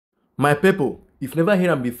My people, if you never hear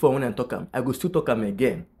am before when I talk am, I go still talk am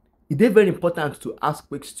again. It is very important to ask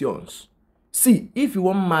questions. See, if you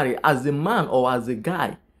wan marry as a man or as a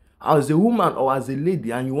guy, as a woman or as a lady,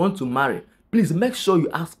 and you want to marry, please make sure you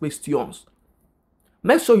ask questions.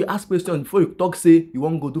 Make sure you ask questions before you talk say you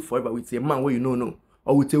wan go do forever with a man wey you no know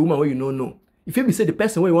or with a woman wey you no know. If you be say the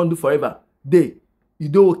person wey you wan do forever dey, you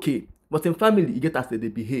dey okay, but in family, you get as they dey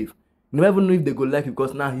behave. You never even know if they go like you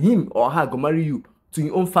because now him or her go marry you to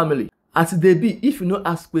your own family. As they be, if you no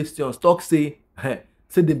ask questions, talk say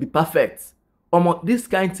say they be perfect. This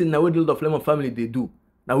kind thing na wey the lot of lemon family dey do.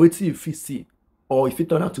 Na wetin you fit see or if it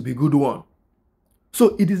turn out to be good one.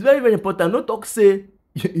 So it is very very important. No talk say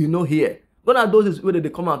you know here. Gone are those days where they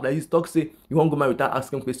come out like this, talk say you won't go marry without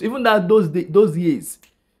asking questions. Even that those years,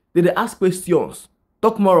 they ask questions.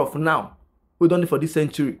 Talk more of now. We done it for this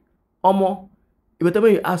century. If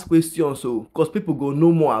you ask questions, so because people go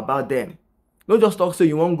know more about them. Don't just talk say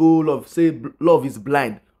you won't go love. Say love is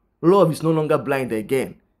blind. Love is no longer blind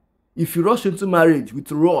again. If you rush into marriage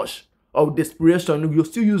with rush or desperation, you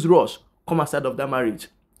still use rush. Come outside of that marriage.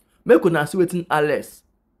 Make una see wetin Alex,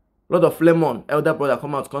 Lord of Lemon, elder brother,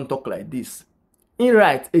 come out come talk like this. In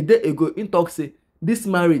right, a day ago, in talk say this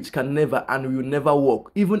marriage can never and will never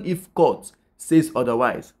work, even if court says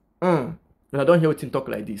otherwise. When I don't hear wetin talk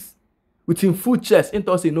like this. With him full chest, in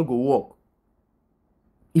talk say no go work.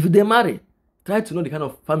 If they marry, try to know the kind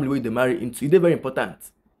of family wey they marry into. It is very important.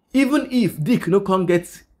 Even if Dick no can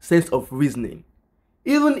get sense of reasoning,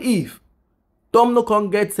 even if Tom no can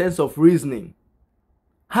get sense of reasoning,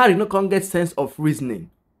 Harry no can get sense of reasoning.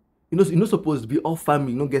 You know supposed to be all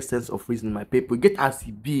family no get sense of reasoning, my people. Get as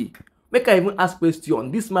e be. Make I even ask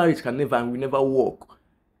question. This marriage can never and will never work.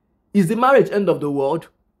 Is the marriage end of the world?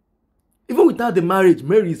 Even without the marriage,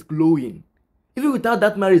 Mary is glowing. Even without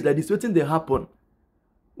that marriage, like this, wetin dey happen?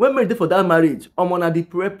 When Mary dey for that marriage, na the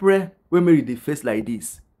prayer when Mary dey face like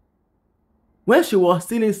this. When she was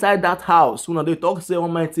still inside that house, una dey talk say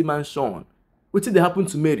almighty mansion, wetin dey happen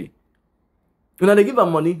to Mary? Una dey give her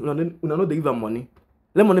money, una no dey give her money.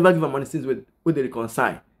 Lemon never give her money since when they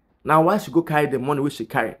reconcile. Now why she go carry the money wey she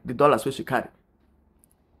carry, the dollars wey she carry?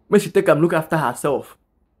 Make she take am look after herself.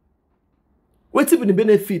 Wetin be the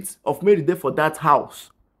benefit of Mary dey for that house?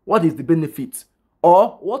 What is the benefit?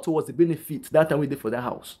 Or what was the benefit that time we dey for that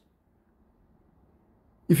house?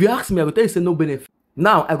 If you ask me, I go tell you say no benefit.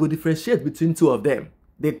 Now I go differentiate between two of them.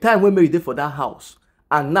 The time when Mary dey for that house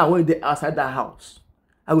and now when they outside that house.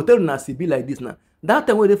 I go tell you as e be like this now. That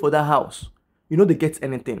time when dey for that house, you know they get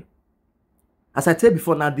anything. As I tell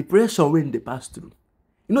before, now depression when they pass through.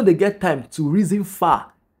 You know they get time to reason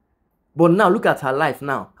far. But now look at her life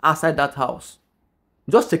now outside that house.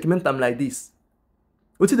 Just checkmate them like this.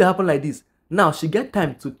 Wetin dey happen like this? Now she get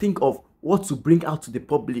time to think of what to bring out to the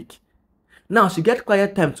public. Now she get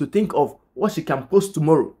quiet time to think of what she can post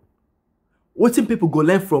tomorrow. Wetin people go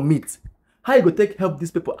learn from it. How you go take help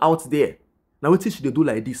these people out there? Now wetin she dey do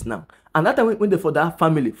like this now? And that time when they for that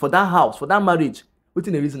family, for that house, for that marriage,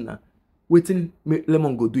 wetin the reason now? Wetin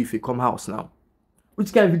Lemon go do if he come house now?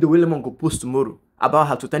 Which kind of video will Lemon go post tomorrow about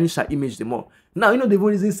her to tarnish her image the more? Now you know the even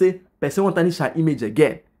reason say person want tarnish her image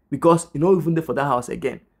again because you know even there for that house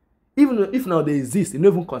again. Even if now they exist, you no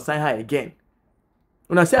even concern her again.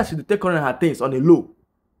 When I say I should take on her things on a low,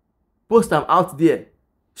 post them out there,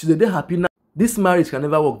 she dey happy now. This marriage can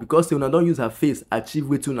never work because when I don't use her face achieve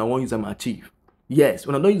wetin I want use them achieve. Yes,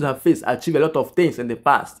 when I don't use her face achieve a lot of things in the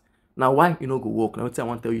past. Now why you no go work? Now I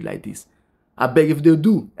want to tell you like this. I beg, if they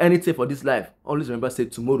do anything for this life, always remember say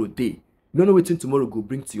tomorrow day. You don't know wetin tomorrow go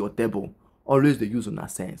bring to your table. Always they use on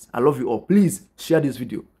sense. I love you all. Please share this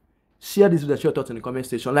video. Share this video, share your thoughts in the comment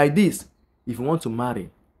section. Like this, if you want to marry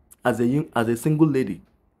as a single lady,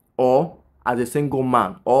 or as a single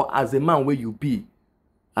man, or as a man where you be,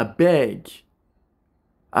 I beg,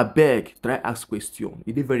 try ask question.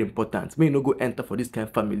 It is very important. May you no go enter for this kind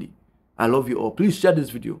of family. I love you all. Please share this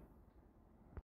video.